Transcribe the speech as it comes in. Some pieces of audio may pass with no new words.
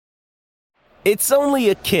It's only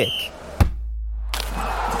a kick,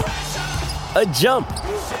 a jump,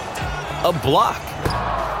 a block.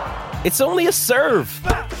 It's only a serve.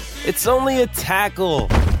 It's only a tackle,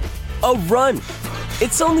 a run.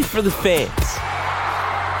 It's only for the fans.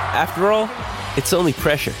 After all, it's only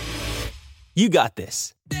pressure. You got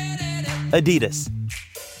this. Adidas.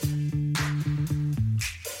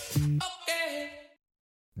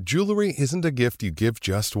 Jewelry isn't a gift you give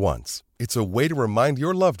just once. It's a way to remind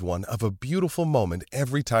your loved one of a beautiful moment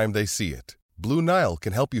every time they see it. Blue Nile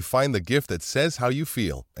can help you find the gift that says how you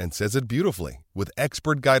feel and says it beautifully, with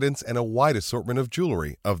expert guidance and a wide assortment of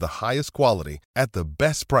jewelry of the highest quality at the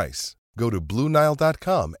best price. Go to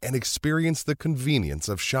BlueNile.com and experience the convenience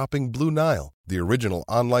of shopping Blue Nile, the original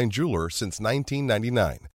online jeweler since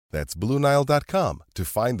 1999. That's BlueNile.com to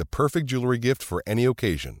find the perfect jewelry gift for any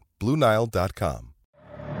occasion. BlueNile.com.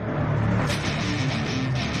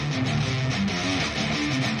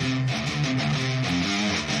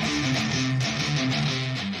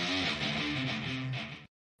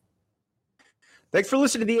 Thanks for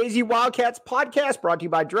listening to the AZ Wildcats podcast, brought to you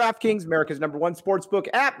by DraftKings, America's #1 sportsbook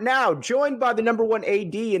app. Now joined by the #1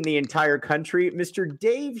 AD in the entire country, Mr.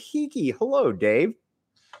 Dave Hickey. Hello, Dave.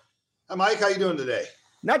 Hi, Mike. How you doing today?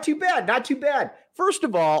 Not too bad. Not too bad. First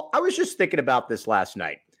of all, I was just thinking about this last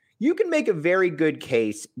night. You can make a very good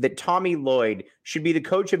case that Tommy Lloyd should be the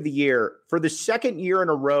coach of the year for the second year in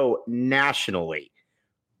a row nationally.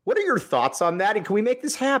 What are your thoughts on that? And can we make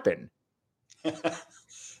this happen?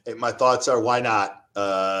 Hey, my thoughts are, why not?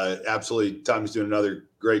 Absolutely. Tommy's doing another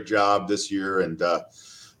great job this year, and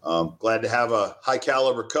glad to have a high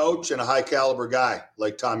caliber coach and a high caliber guy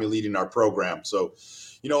like Tommy leading our program. So,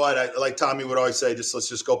 you know what? Like Tommy would always say, let's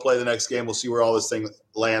just go play the next game. We'll see where all this thing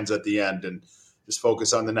lands at the end, and just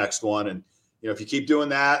focus on the next one. And, you know, if you keep doing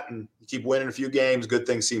that and you keep winning a few games, good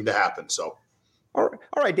things seem to happen. So. All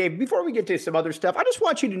right, Dave, before we get to some other stuff, I just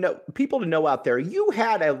want you to know, people to know out there, you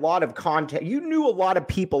had a lot of contact. You knew a lot of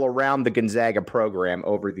people around the Gonzaga program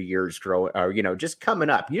over the years, just coming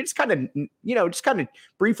up. You just kind of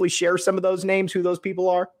briefly share some of those names, who those people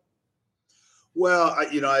are. Well,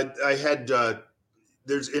 I had,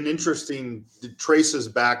 there's an interesting, it traces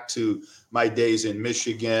back to my days in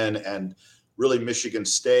Michigan and really Michigan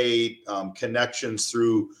State, connections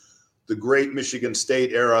through the great Michigan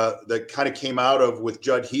State era that kind of came out of with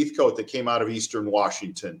Judd Heathcote, that came out of Eastern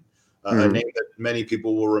Washington. A name that many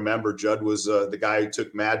people will remember. Judd was the guy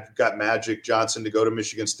who got Magic Johnson to go to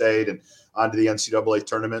Michigan State and onto the NCAA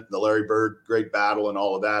tournament, the Larry Bird great battle and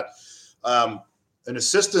all of that. An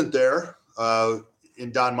assistant there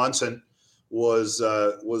in Don Munson was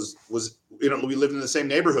we lived in the same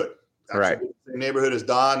neighborhood. Right. The same neighborhood as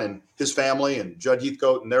Don and his family and Judd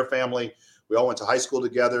Heathcote and their family. We all went to high school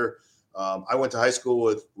together. I went to high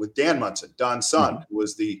school with Dan Munson, Don's son, who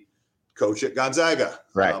was the coach at Gonzaga.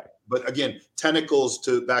 Right. But again, tentacles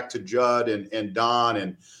back to Judd and Don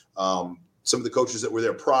and some of the coaches that were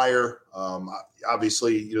there prior.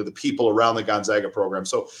 Obviously, the people around the Gonzaga program.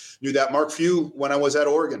 So knew that. Mark Few, when I was at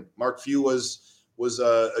Oregon, Mark Few was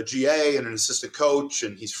a GA and an assistant coach,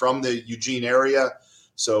 and he's from the Eugene area.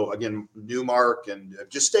 So again, knew Mark and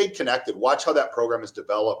just stayed connected. Watch how that program has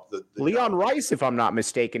developed. Leon Rice, if I'm not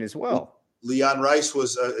mistaken, as well. Leon Rice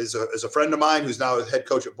is a friend of mine who's now a head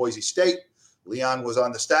coach at Boise State. Leon was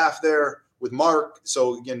on the staff there with Mark.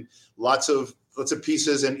 So again, lots of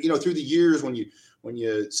pieces. And through the years, when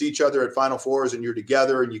you see each other at Final Fours and you're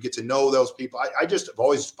together and you get to know those people, I just have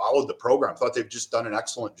always followed the program. Thought they've just done an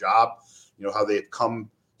excellent job. How they've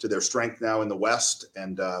come to their strength now in the West,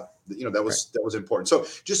 and that was important. So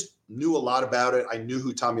just knew a lot about it. I knew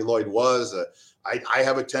who Tommy Lloyd was. I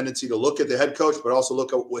have a tendency to look at the head coach, but also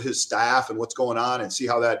look at what his staff and what's going on and see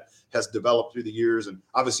how that has developed through the years. And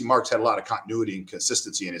obviously, Mark's had a lot of continuity and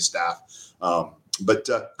consistency in his staff. But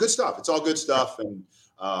good stuff. It's all good stuff, and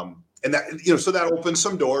that so that opens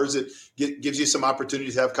some doors. It gives you some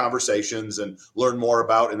opportunities to have conversations and learn more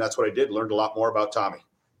about. And that's what I did. Learned a lot more about Tommy.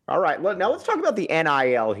 All right. Now let's talk about the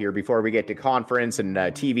NIL here before we get to conference and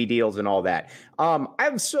TV deals and all that. I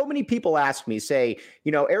have so many people ask me, say,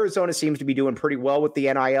 Arizona seems to be doing pretty well with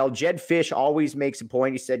the NIL. Jed Fish always makes a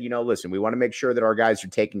point. He said, listen, we want to make sure that our guys are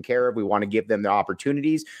taken care of. We want to give them the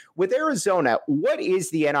opportunities. With Arizona, what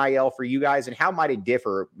is the NIL for you guys, and how might it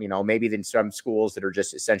differ, maybe than some schools that are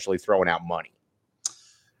just essentially throwing out money?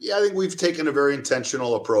 Yeah, I think we've taken a very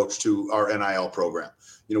intentional approach to our NIL program.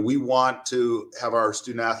 We want to have our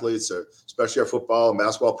student athletes, especially our football and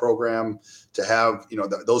basketball program, to have,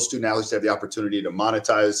 those student athletes to have the opportunity to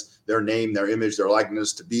monetize their name, their image, their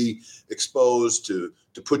likeness, to be exposed, to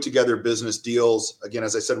put together business deals. Again,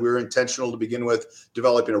 as I said, we were intentional to begin with,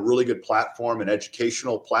 developing a really good platform, an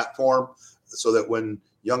educational platform, so that when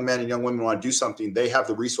young men and young women want to do something, they have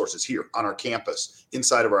the resources here on our campus,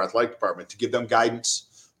 inside of our athletic department, to give them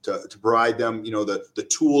guidance, to provide them, the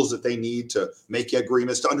tools that they need to make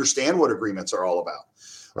agreements, to understand what agreements are all about.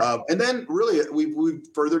 Right. And then really we've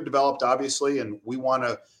further developed, obviously, and we want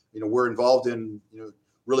to, we're involved in,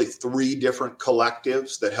 really 3 different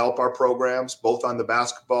collectives that help our programs, both on the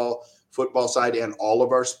basketball, football side, and all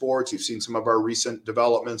of our sports. You've seen some of our recent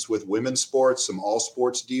developments with women's sports, some all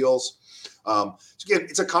sports deals. So again,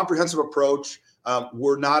 it's a comprehensive approach.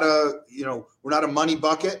 We're not a money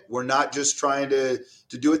bucket. We're not just trying to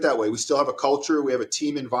do it that way. We still have a culture. We have a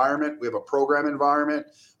team environment. We have a program environment.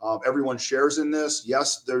 Everyone shares in this.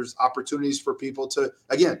 Yes, there's opportunities for people to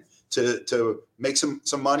make some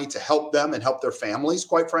money, to help them and help their families,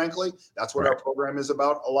 quite frankly. That's what Our program is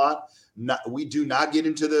about a lot. We do not get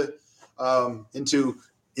into into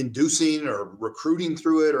inducing or recruiting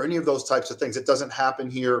through it or any of those types of things. It doesn't happen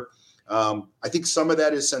here. I think some of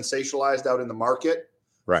that is sensationalized out in the market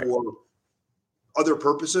for other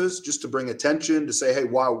purposes, just to bring attention, to say, hey,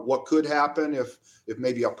 wow, what could happen if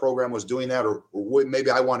maybe a program was doing that, or maybe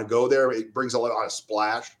I want to go there. It brings a lot of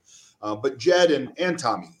splash. But Jed and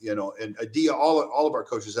Tommy, and Adia, all of our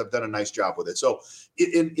coaches have done a nice job with it. So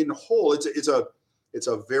in whole, it's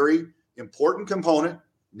a very important component.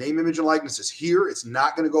 Name, image, and likeness is here. It's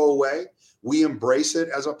not going to go away. We embrace it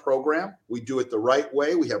as a program. We do it the right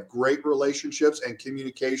way. We have great relationships and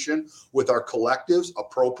communication with our collectives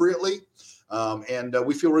appropriately. And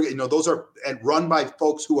we feel those are run by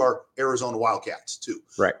folks who are Arizona Wildcats too.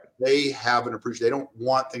 Right. They have an appreciation. They don't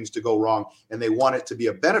want things to go wrong, and they want it to be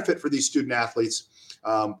a benefit for these student athletes,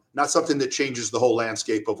 not something that changes the whole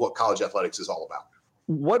landscape of what college athletics is all about.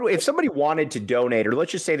 What if somebody wanted to donate, or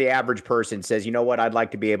let's just say the average person says, you know what, I'd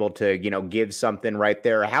like to be able to, give something right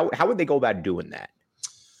there. How would they go about doing that?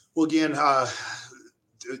 Well, again,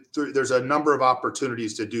 there's a number of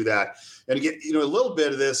opportunities to do that. And again, a little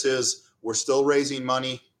bit of this is we're still raising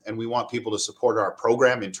money, and we want people to support our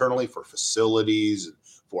program internally for facilities,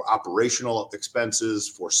 for operational expenses,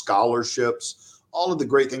 for scholarships, all of the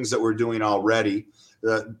great things that we're doing already.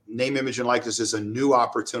 The name, image, and likeness is a new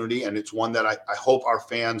opportunity, and it's one that I hope our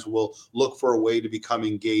fans will look for a way to become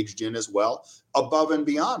engaged in as well, above and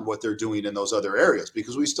beyond what they're doing in those other areas,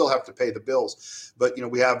 because we still have to pay the bills. But,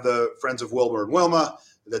 we have the Friends of Wilbur and Wilma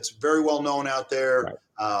that's very well known out there.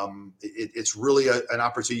 Right. It's really an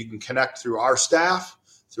opportunity. You can connect through our staff,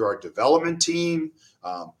 through our development team.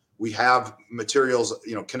 We have materials,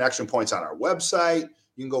 connection points on our website.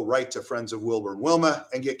 You can go right to Friends of Wilbur and Wilma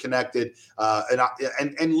and get connected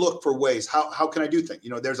and look for ways. How can I do things?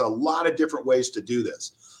 There's a lot of different ways to do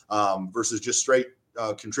this versus just straight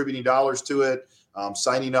contributing dollars to it,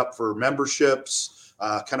 signing up for memberships,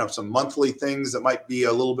 kind of some monthly things that might be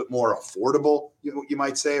a little bit more affordable, you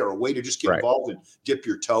might say, or a way to just get involved and dip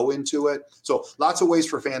your toe into it. So lots of ways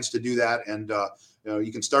for fans to do that. And,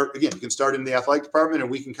 you can start in the athletic department,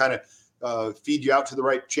 and we can kind of feed you out to the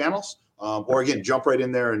right channels. Or again, jump right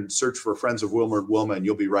in there and search for Friends of Wilmer and Wilma, and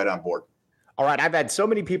you'll be right on board. All right. I've had so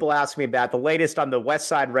many people ask me about the latest on the West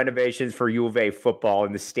Side renovations for U of A football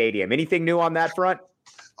in the stadium. Anything new on that front?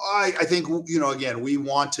 I think, again, we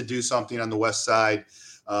want to do something on the West Side.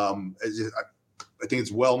 I think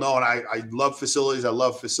it's well known. I love facilities. I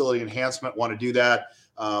love facility enhancement, want to do that.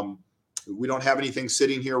 We don't have anything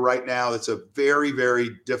sitting here right now. It's a very,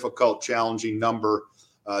 very difficult, challenging number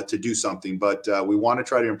to do something, but we want to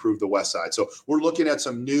try to improve the West Side. So we're looking at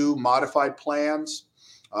some new modified plans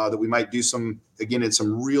that we might do in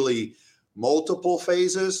some really multiple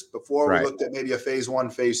phases. Before we looked at maybe a phase 1,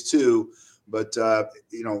 phase 2, but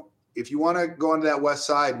if you want to go into that West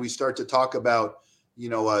Side, we start to talk about, a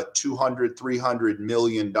 $200-300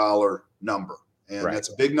 million number, and that's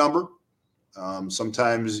a big number.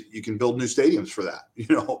 Sometimes you can build new stadiums for that,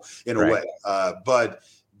 in a way, but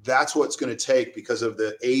that's what's going to take, because of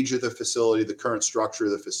the age of the facility, the current structure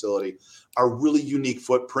of the facility. Our really unique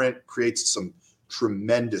footprint creates some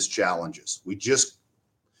tremendous challenges.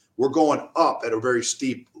 We're going up at a very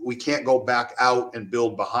steep, we can't go back out and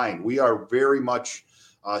build behind. We are very much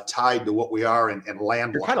tied to what we are and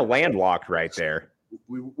landlocked. You're kind of landlocked right there.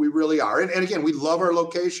 We really are. And again, we love our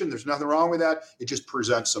location. There's nothing wrong with that. It just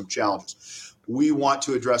presents some challenges. We want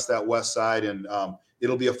to address that West Side, and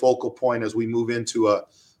it'll be a focal point as we move into a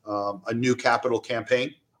new capital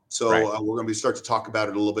campaign. So we're going to start to talk about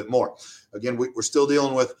it a little bit more. Again, we're still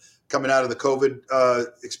dealing with coming out of the COVID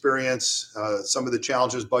experience, some of the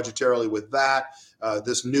challenges budgetarily with that,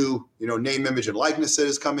 this new, name, image, and likeness that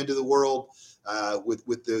has come into the world. with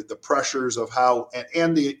the pressures of how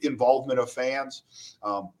and the involvement of fans,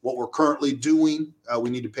 what we're currently doing. We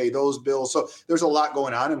need to pay those bills. So there's a lot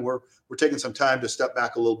going on, and we're taking some time to step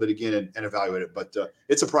back a little bit again and evaluate it. But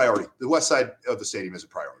it's a priority. The west side of the stadium is a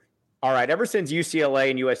priority. All right. Ever since UCLA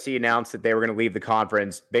and USC announced that they were going to leave the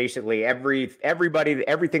conference, basically everything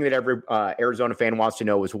that every Arizona fan wants to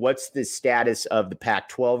know is what's the status of the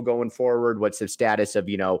Pac-12 going forward? What's the status of,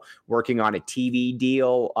 working on a TV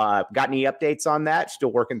deal? Got any updates on that?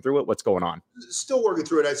 Still working through it? What's going on? Still working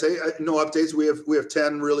through it. I'd say no updates. We have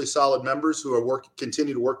 10 really solid members who are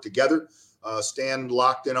continue to work together, stand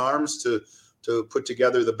locked in arms to put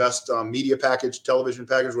together the best media package, television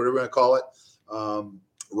package, whatever we're going to call it.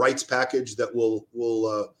 Rights package that will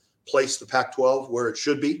place the Pac-12 where it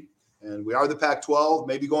should be. And we are the Pac-12,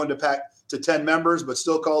 maybe going to 10 members, but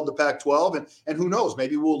still called the Pac-12. And who knows,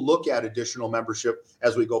 maybe we'll look at additional membership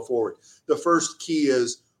as we go forward. The first key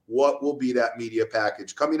is what will be that media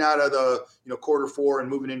package coming out of the quarter four and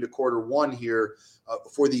moving into quarter one here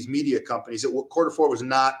for these media companies. Quarter four was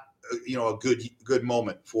not a good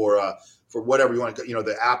moment for whatever you want to,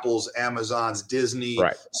 the Apples, Amazons, Disney,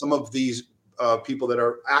 right. Some of these people that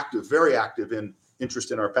are very active in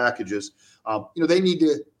interest in our packages. They need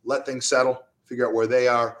to let things settle, figure out where they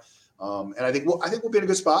are. And I think we'll be in a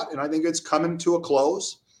good spot. And I think it's coming to a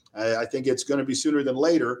close. I think it's going to be sooner than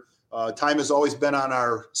later. Time has always been on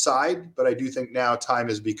our side, but I do think now time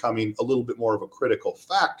is becoming a little bit more of a critical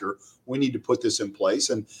factor. We need to put this in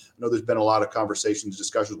place. And I know there's been a lot of conversations,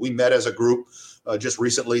 discussions. We met as a group just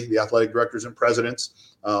recently, the athletic directors and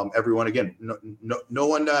presidents. Everyone, again,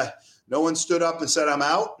 no one stood up and said, I'm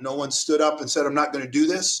out. No one stood up and said, I'm not going to do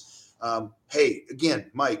this. Hey, again,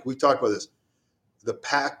 Mike, we've talked about this. The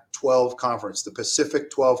Pac-12 conference, the Pacific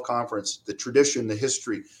 12 conference, the tradition, the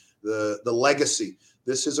history, the legacy.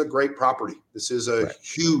 This is a great property. This is a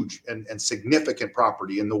huge and significant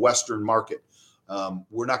property in the Western market.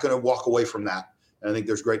 We're not going to walk away from that. And I think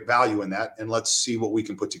there's great value in that. And let's see what we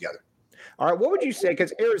can put together. All right. What would you say?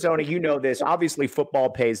 Because Arizona, this, obviously football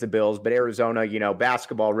pays the bills, but Arizona,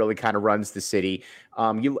 basketball really kind of runs the city.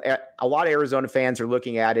 A lot of Arizona fans are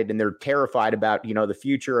looking at it and they're terrified about, the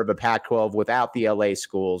future of a Pac-12 without the LA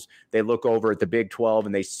schools. They look over at the Big 12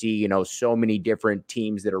 and they see, so many different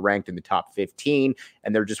teams that are ranked in the top 15.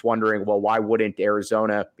 And they're just wondering, well, why wouldn't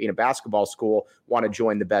Arizona, being a basketball school, want to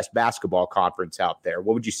join the best basketball conference out there?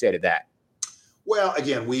 What would you say to that? Well,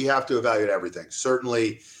 again, we have to evaluate everything.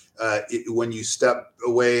 Certainly, when you step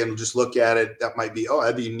away and just look at it, that might be,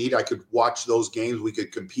 that'd be neat. I could watch those games. We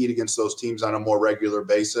could compete against those teams on a more regular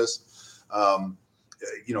basis.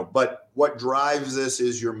 But what drives this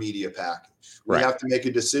is your media package. We have to make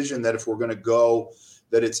a decision that if we're going to go,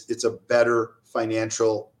 that it's a better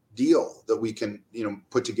financial deal that we can,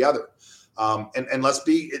 put together. And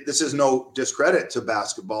this is no discredit to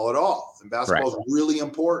basketball at all. And basketball is really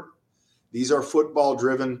important. These are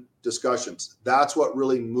football-driven discussions. That's what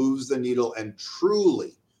really moves the needle and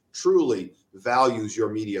truly, truly values your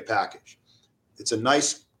media package. It's a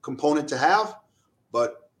nice component to have,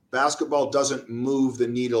 but basketball doesn't move the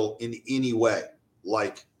needle in any way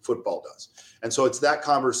like football does. And so it's that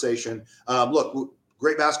conversation. Look,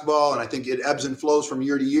 great basketball, and I think it ebbs and flows from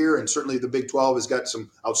year to year, and certainly the Big 12 has got some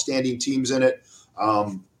outstanding teams in it.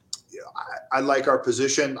 I like our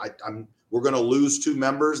position. We're going to lose 2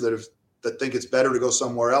 members that think it's better to go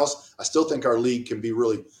somewhere else. I still think our league can be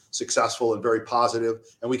really successful and very positive,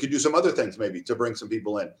 and we could do some other things maybe to bring some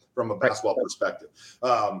people in from a basketball perspective.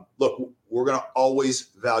 Look, we're going to always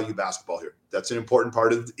value basketball here. That's an important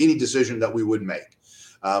part of any decision that we would make,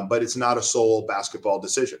 but it's not a sole basketball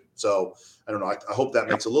decision. So I don't know. I hope that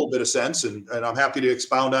makes a little bit of sense, and I'm happy to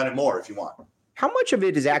expound on it more if you want. How much of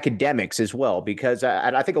it is academics as well? Because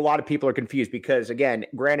I think a lot of people are confused because, again,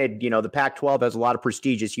 granted, the Pac-12 has a lot of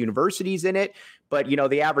prestigious universities in it, but,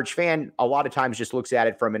 the average fan a lot of times just looks at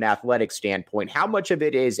it from an athletic standpoint. How much of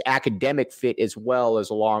it is academic fit as well as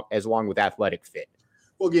along with athletic fit?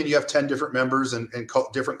 Well, again, you have 10 different members and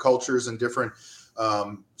different cultures and different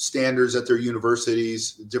standards at their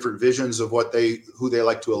universities, different visions of who they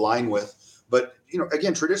like to align with. But,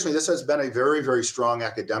 again, traditionally, this has been a very, very strong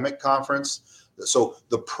academic conference. So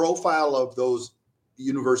the profile of those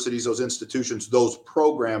universities, those institutions, those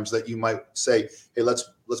programs that you might say, hey, let's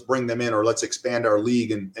bring them in, or let's expand our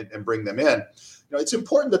league and bring them in. It's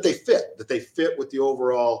important that they fit with the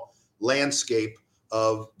overall landscape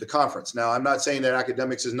of the conference. Now, I'm not saying that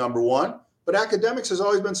academics is number one, but academics has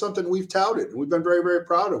always been something we've touted and we've been very, very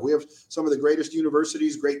proud of. We have some of the greatest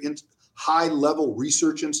universities, high-level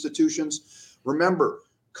research institutions. Remember,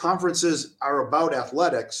 conferences are about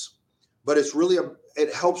athletics, but it's really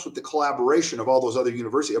it helps with the collaboration of all those other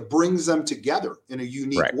universities. It brings them together in a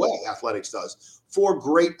unique way. Athletics does, for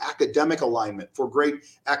great academic alignment, for great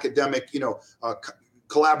academic,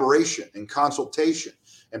 collaboration and consultation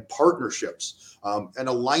and partnerships and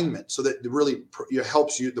alignment, so that it really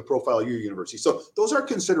helps you the profile of your university. So those are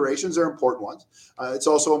considerations. They're important ones. It's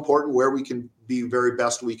also important where we can be very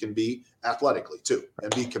best we can be athletically too,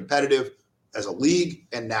 and be competitive as a league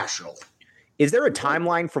and nationally. Is there a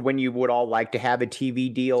timeline for when you would all like to have a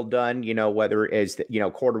TV deal done? Whether it's,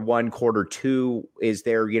 quarter one, quarter two, is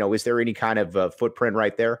there any kind of footprint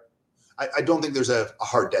right there? I don't think there's a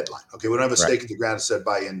hard deadline. Okay. We don't have a stake in the ground that said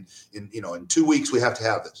by in 2 weeks, we have to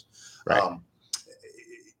have this. Right.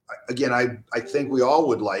 Again, I think we all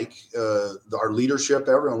would like our leadership.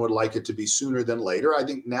 Everyone would like it to be sooner than later. I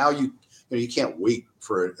think now you can't wait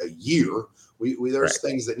for a year. There's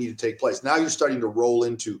things that need to take place. Now you're starting to roll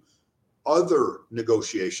into other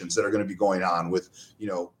negotiations that are going to be going on with,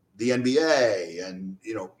 the NBA and,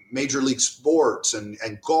 Major League Sports and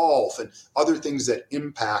golf and other things that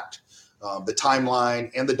impact the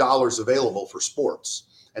timeline and the dollars available for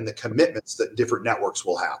sports and the commitments that different networks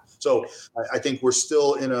will have. So I think we're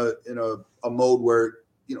still in a mode where,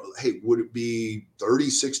 hey, would it be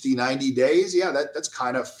 30, 60, 90 days? Yeah, that's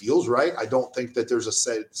kind of feels right. I don't think that there's a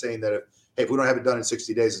saying that if we don't have it done in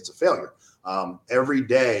 60 days, it's a failure. Every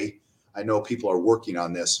day, I know people are working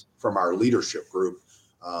on this from our leadership group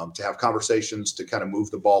to have conversations to kind of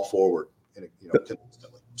move the ball forward,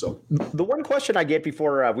 consistently. So the one question I get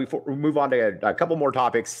before we move on to a couple more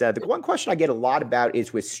topics, the one question I get a lot about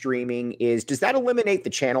is with streaming is, does that eliminate the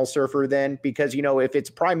channel surfer then? Because, if it's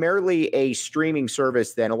primarily a streaming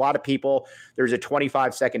service, then a lot of people, there's a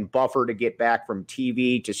 25-second buffer to get back from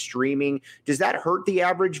TV to streaming. Does that hurt the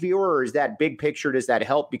average viewer, or is that big picture? Does that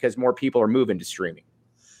help because more people are moving to streaming?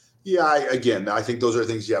 Yeah, I think those are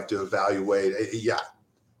things you have to evaluate. Yeah,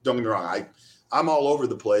 don't get me wrong. I'm all over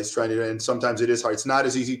the place trying to, and sometimes it is hard. It's not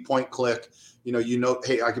as easy point click.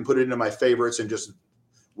 Hey, I can put it into my favorites and just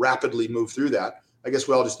rapidly move through that. I guess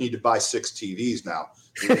we all just need to buy 6 TVs now.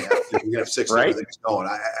 We're gonna have 6 everything's going.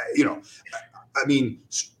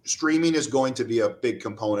 Streaming is going to be a big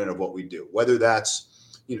component of what we do. Whether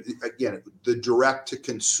that's, again, the direct to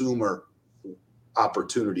consumer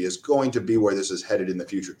opportunity is going to be where this is headed in the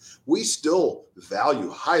future. We still value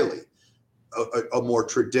highly a more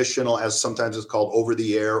traditional, as sometimes it's called, over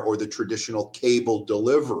the air or the traditional cable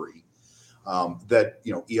delivery that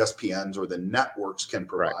ESPNs or the networks can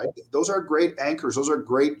provide. Right. Those are great anchors. Those are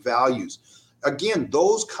great values. Again,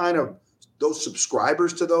 those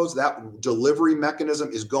subscribers to that delivery mechanism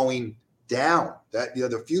is going down. That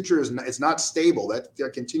the future it's not stable.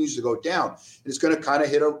 That continues to go down, and it's going to kind of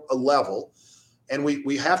hit a level. And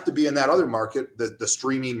we have to be in that other market, the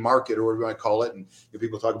streaming market, or whatever you want to call it. And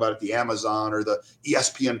people talk about it, the Amazon or the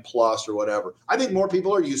ESPN Plus or whatever. I think more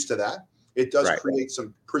people are used to that. It does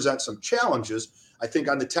present some challenges. I think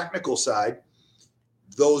on the technical side,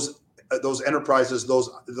 those enterprises,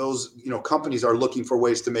 those companies are looking for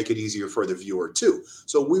ways to make it easier for the viewer too.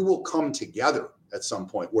 So we will come together at some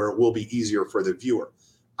point where it will be easier for the viewer.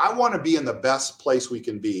 I want to be in the best place we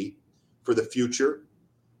can be for the future,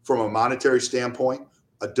 from a monetary standpoint,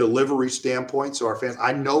 a delivery standpoint. So our fans,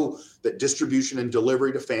 I know that distribution and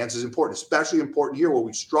delivery to fans is important, especially important here where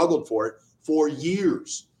we struggled for it for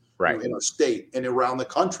years, in our state and around the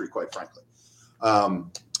country, quite frankly.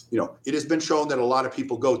 It has been shown that a lot of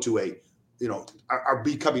people go to are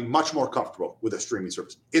becoming much more comfortable with a streaming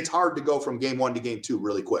service. It's hard to go from game 1 to game 2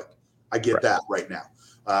 really quick. I get that right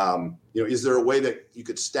now. Is there a way that you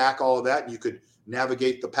could stack all of that and you could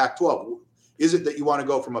navigate the Pac-12? Is it that you want to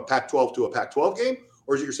go from a Pac-12 to a Pac-12 game?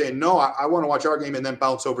 Or is it you're saying, no, I want to watch our game and then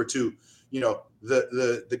bounce over to,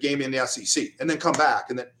 the game in the SEC and then come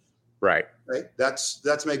back and then. Right.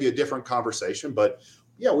 That's maybe a different conversation, but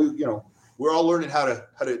yeah, we're all learning how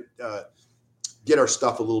to get our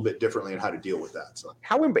stuff a little bit differently and how to deal with that. So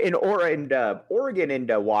Oregon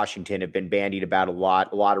and Washington have been bandied about a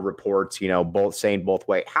lot of reports, both saying both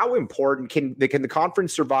ways. How important can the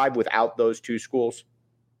conference survive without those two schools?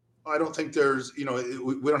 I don't think there's, we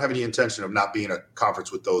don't have any intention of not being a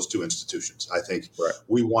conference with those two institutions. I think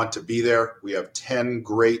we want to be there. We have 10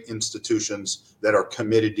 great institutions that are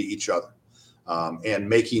committed to each other and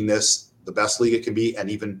making this the best league it can be and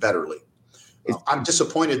even better league. I'm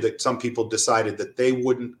disappointed that some people decided that they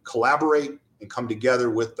wouldn't collaborate and come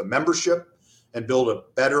together with the membership and build a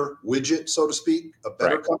better widget, so to speak, a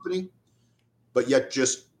better company, but yet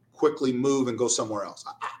just quickly move and go somewhere else.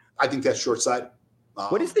 I think that's short-sighted.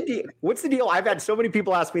 What is the deal? What's the deal? I've had so many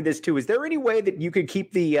people ask me this too. Is there any way that you could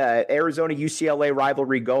keep the Arizona UCLA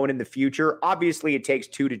rivalry going in the future? Obviously, it takes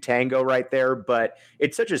two to tango right there, but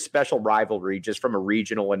it's such a special rivalry just from a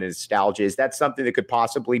regional and nostalgia. Is that something that could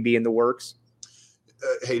possibly be in the works?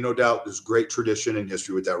 Hey, no doubt there's great tradition and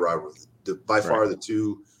history with that rivalry. By far the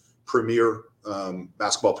two premier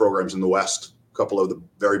basketball programs in the West, a couple of the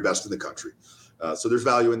very best in the country. So there's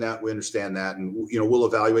value in that. We understand that. And, we'll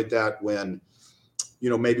evaluate that when,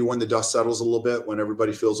 maybe when the dust settles a little bit, when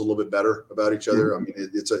everybody feels a little bit better about each other. I mean,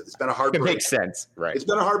 it's been a hard break. It makes sense. Right. It's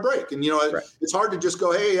been a hard break. And, it's hard to just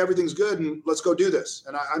go, hey, everything's good and let's go do this.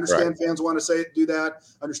 And I understand fans want to do that.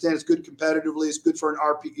 I understand it's good competitively. It's good for an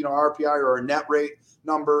RPI or a net rate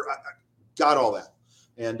number. I got all that.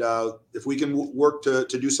 And if we can work to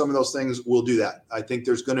do some of those things, we'll do that. I think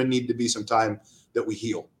there's going to need to be some time that we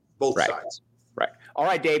heal both sides. Right. All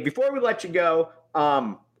right, Dave, before we let you go,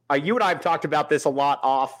 you and I have talked about this a lot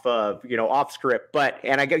off script,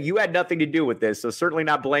 you had nothing to do with this, so certainly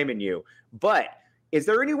not blaming you. But is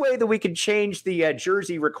there any way that we can change the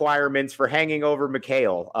jersey requirements for hanging over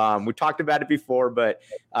McHale? We talked about it before, but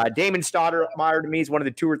Damon Stoudemire to me is one of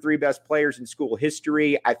the 2 or 3 best players in school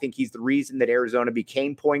history. I think he's the reason that Arizona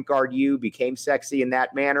became Point Guard U, became sexy in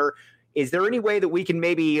that manner. Is there any way that we can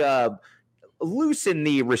maybe loosen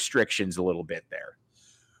the restrictions a little bit there?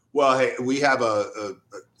 Well, hey, we have a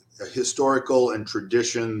historical and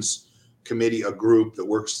traditions committee, a group that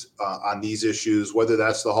works on these issues, whether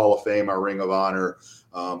that's the Hall of Fame, our Ring of Honor,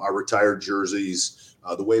 our retired jerseys,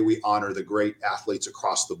 the way we honor the great athletes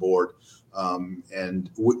across the board.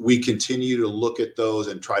 And we continue to look at those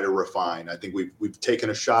and try to refine. I think we've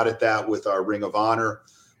taken a shot at that with our Ring of Honor,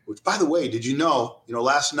 which, by the way, did you know,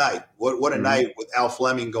 last night, what a night with Al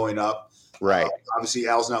Fleming going up. Right. Obviously,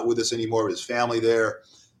 Al's not with us anymore, with his family there.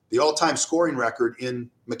 The all-time scoring record in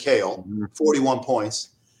McHale, 41 points.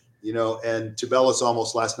 And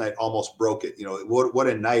Tubelis last night almost broke it. What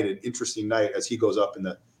a night, an interesting night as he goes up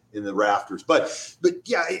in the rafters. But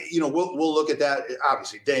yeah, we'll look at that.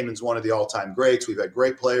 Obviously, Damon's one of the all-time greats. We've had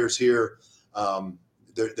great players here.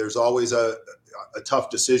 There's always a tough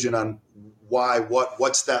decision on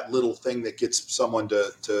what's that little thing that gets someone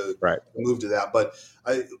to move to that. But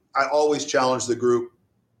I always challenge the group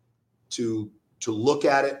to look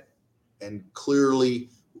at it and clearly,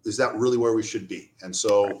 is that really where we should be? And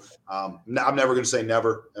so I'm never going to say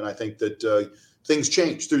never. And I think that things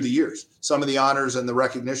change through the years. Some of the honors and the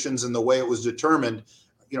recognitions and the way it was determined,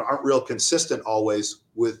 aren't real consistent always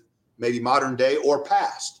with maybe modern day or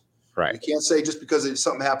past. Right. You can't say just because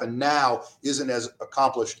something happened now isn't as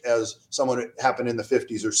accomplished as someone that happened in the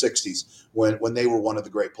 50s or 60s when they were one of the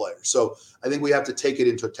great players. So I think we have to take it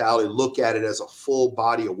in totality, look at it as a full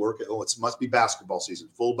body of work. Oh, it must be basketball season,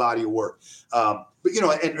 full body of work. But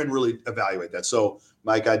and really evaluate that. So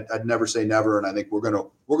Mike, I'd never say never, and I think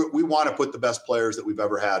we want to put the best players that we've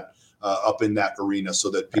ever had up in that arena so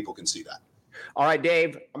that people can see that. All right,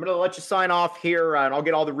 Dave, I'm going to let you sign off here, and I'll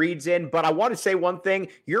get all the reads in. But I want to say one thing.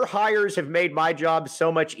 Your hires have made my job so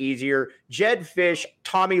much easier. Jedd Fisch,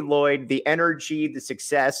 Tommy Lloyd, the energy, the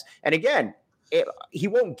success. And again, he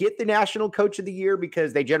won't get the National Coach of the Year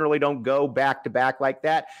because they generally don't go back-to-back like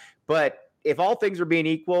that. But if all things are being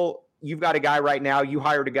equal, you've got a guy right now. You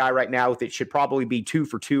hired a guy right now that should probably be 2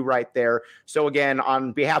 for 2 right there. So again,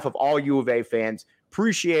 on behalf of all U of A fans,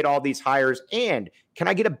 appreciate all these hires. And can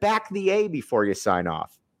I get a back the A before you sign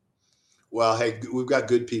off? Well, hey, we've got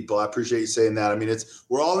good people. I appreciate you saying that. I mean,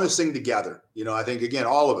 we're all in this thing together. I think, again,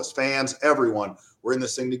 all of us, fans, everyone, we're in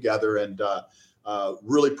this thing together, and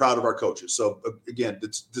really proud of our coaches. So again,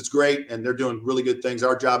 that's great. And they're doing really good things.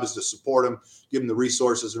 Our job is to support them, give them the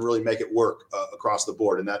resources, and really make it work across the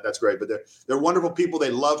board. And that's great. But they're wonderful people.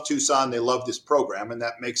 They love Tucson. They love this program. And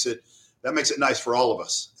that makes it nice for all of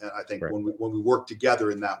us. And I think when we work together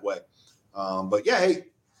in that way. But yeah, hey,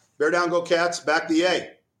 bear down, go Cats, back the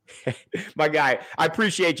A. My guy, I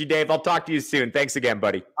appreciate you, Dave. I'll talk to you soon. Thanks again,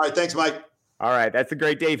 buddy. All right. Thanks, Mike. All right. That's the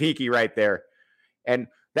great Dave Hickey right there. And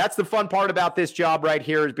that's the fun part about this job right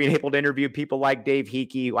here, is being able to interview people like Dave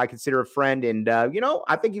Hickey, who I consider a friend. And,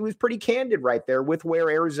 I think he was pretty candid right there with where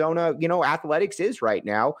Arizona, athletics is right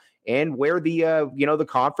now, and where the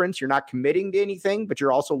conference, you're not committing to anything, but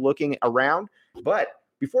you're also looking around. But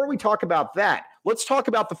before we talk about that, let's talk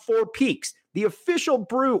about the Four Peaks, the official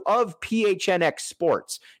brew of PHNX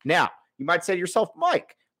Sports. Now, you might say to yourself,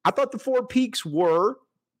 Mike, I thought the Four Peaks were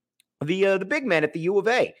the big men at the U of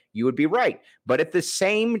A. You would be right. But at the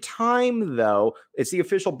same time, though, it's the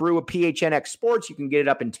official brew of PHNX Sports. You can get it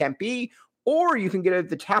up in Tempe, or you can get it at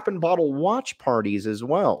the Tap and Bottle watch parties as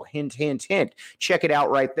well. Hint, hint, hint. Check it out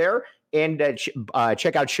right there. and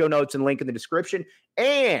check out show notes and link in the description.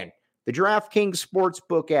 And the DraftKings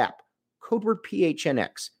Sportsbook app, code word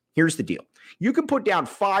PHNX. Here's the deal. You can put down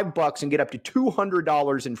 $5 and get up to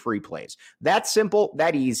 $200 in free plays. That's simple,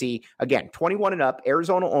 that easy. Again, 21 and up,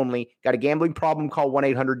 Arizona only. Got a gambling problem, call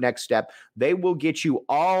 1-800-NEXT-STEP. They will get you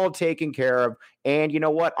all taken care of. And you know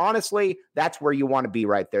what? Honestly, that's where you want to be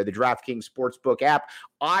right there, the DraftKings Sportsbook app.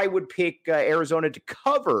 I would pick Arizona to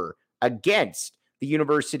cover against the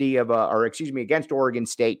University of, against Oregon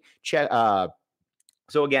State.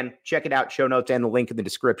 So again, check it out, show notes and the link in the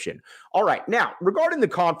description. All right, now regarding the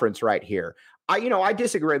conference right here, I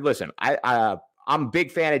disagree. Listen, I'm a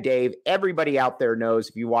big fan of Dave. Everybody out there knows,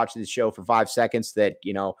 if you watch this show for 5 seconds, that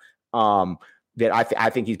that I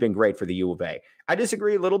think he's been great for the U of A. I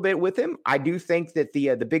disagree a little bit with him. I do think that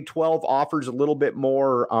the Big 12 offers a little bit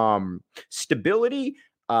more stability.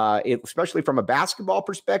 Especially from a basketball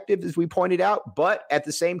perspective, as we pointed out. But at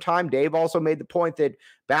the same time, Dave also made the point that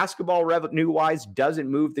basketball revenue-wise doesn't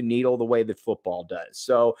move the needle the way that football does.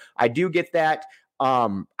 So I do get that.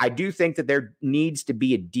 I do think that there needs to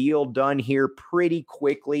be a deal done here pretty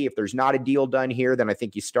quickly. If there's not a deal done here, then I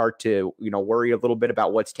think you start to, worry a little bit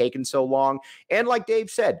about what's taken so long. And like Dave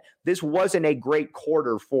said, this wasn't a great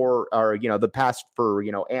quarter for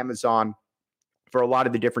Amazon, for a lot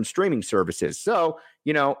of the different streaming services. So,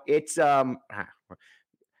 it's have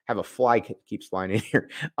a fly keeps flying in here.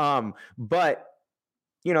 But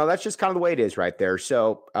that's just kind of the way it is right there.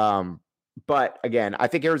 So, but again, I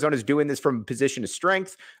think Arizona's doing this from a position of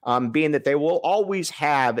strength, being that they will always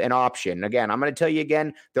have an option. Again, I'm going to tell you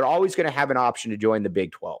again, they're always going to have an option to join the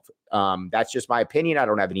Big 12. That's just my opinion. I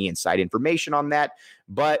don't have any inside information on that,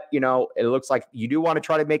 but it looks like you do want to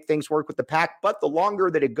try to make things work with the Pac, but the longer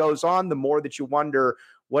that it goes on, the more that you wonder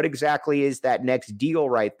what exactly is that next deal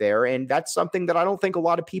right there. And that's something that I don't think a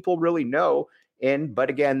lot of people really know. But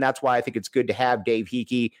again, that's why I think it's good to have Dave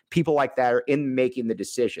Hickey, people like that are in making the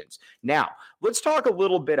decisions. Now, let's talk a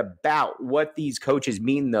little bit about what these coaches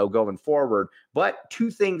mean, though, going forward. But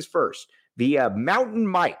two things first, the Mountain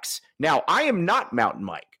Mikes. Now, I am not Mountain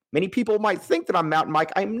Mike. Many people might think that I'm Mountain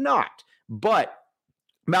Mike. I'm not. But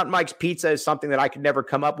Mountain Mike's Pizza is something that I could never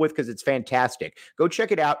come up with because it's fantastic. Go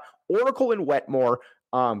check it out. Oracle and Wetmore.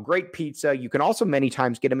 Great pizza. You can also many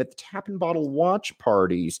times get them at the Tap and Bottle watch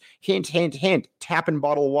parties. Hint, hint, hint. Tap and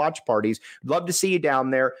Bottle watch parties. Love to see you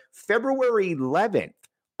down there. February 11th.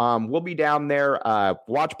 We'll be down there.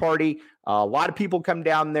 Watch party. A lot of people come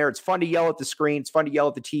down there. It's fun to yell at the screen. It's fun to yell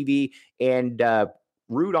at the TV and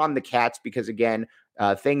root on the Cats because, again,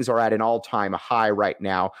 things are at an all-time high right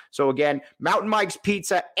now. So again, Mountain Mike's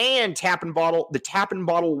Pizza and Tap and Bottle, the Tap and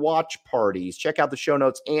Bottle watch parties. Check out the show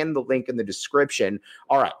notes and the link in the description.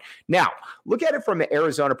 All right. Now, look at it from an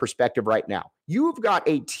Arizona perspective right now. You've got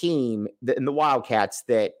a team in the Wildcats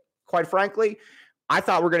that, quite frankly, I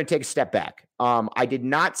thought we're going to take a step back. I did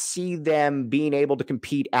not see them being able to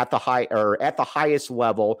compete at the highest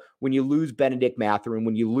level when you lose Benedict Mathurin,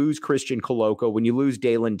 when you lose Christian Coloco, when you lose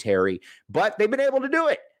Dalen Terry, but they've been able to do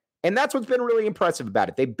it. And that's what's been really impressive about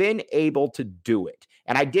it. They've been able to do it.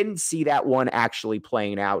 And I didn't see that one actually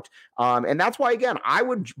playing out. And that's why, again, I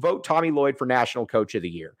would vote Tommy Lloyd for National Coach of the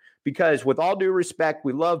Year. Because with all due respect,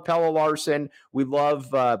 we love Pelle Larsson. We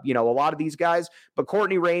love, a lot of these guys. But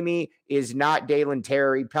Courtney Ramey is not Dalen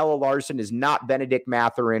Terry. Pelle Larsson is not Benedict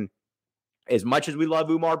Mathurin. As much as we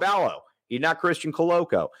love Umar Ballo, he's not Christian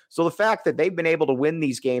Coloco. So the fact that they've been able to win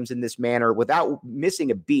these games in this manner without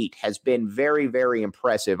missing a beat has been very, very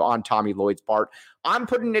impressive on Tommy Lloyd's part. I'm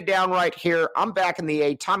putting it down right here. I'm back in the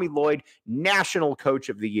A. Tommy Lloyd, National Coach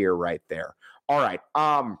of the Year right there. All right.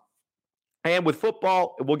 And with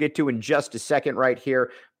football, we'll get to in just a second right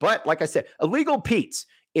here. But like I said, Illegal Pete's.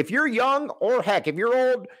 If you're young or heck, if you're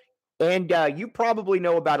old, and you probably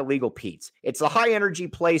know about Illegal Pete's. It's a high-energy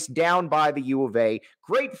place down by the U of A.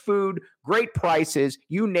 Great food, great prices,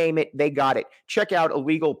 you name it, they got it. Check out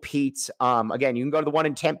Illegal Pete's. Again, you can go to the one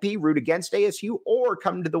in Tempe, root against ASU, or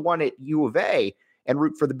come to the one at U of A and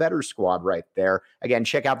root for the better squad right there. Again,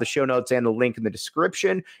 check out the show notes and the link in the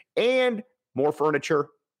description. And more furniture,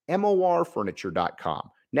 morfurniture.com.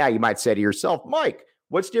 Now, you might say to yourself, Mike,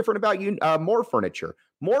 what's different about More Furniture?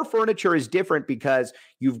 More Furniture is different because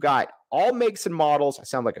you've got all makes and models. I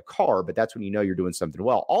sound like a car, but that's when you know you're doing something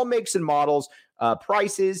well. All makes and models,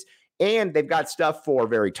 prices, and they've got stuff for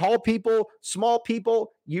very tall people, small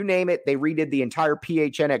people, you name it. They redid the entire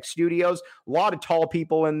PHNX studios. A lot of tall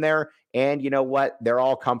people in there. And you know what? They're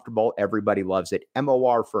all comfortable. Everybody loves it.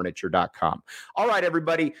 MORfurniture.com. All right,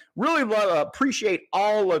 everybody. Really appreciate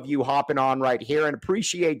all of you hopping on right here, and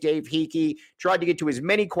appreciate Dave Hickey. Tried to get to as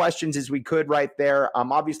many questions as we could right there.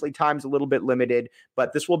 Obviously, time's a little bit limited,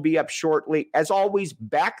 but this will be up shortly. As always,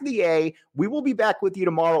 back the A. We will be back with you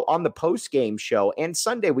tomorrow on the post-game show. And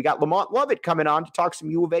Sunday, we got Lamont Lovett coming on to talk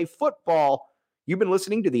some U of A football. You've been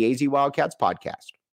listening to the AZ Wildcats podcast.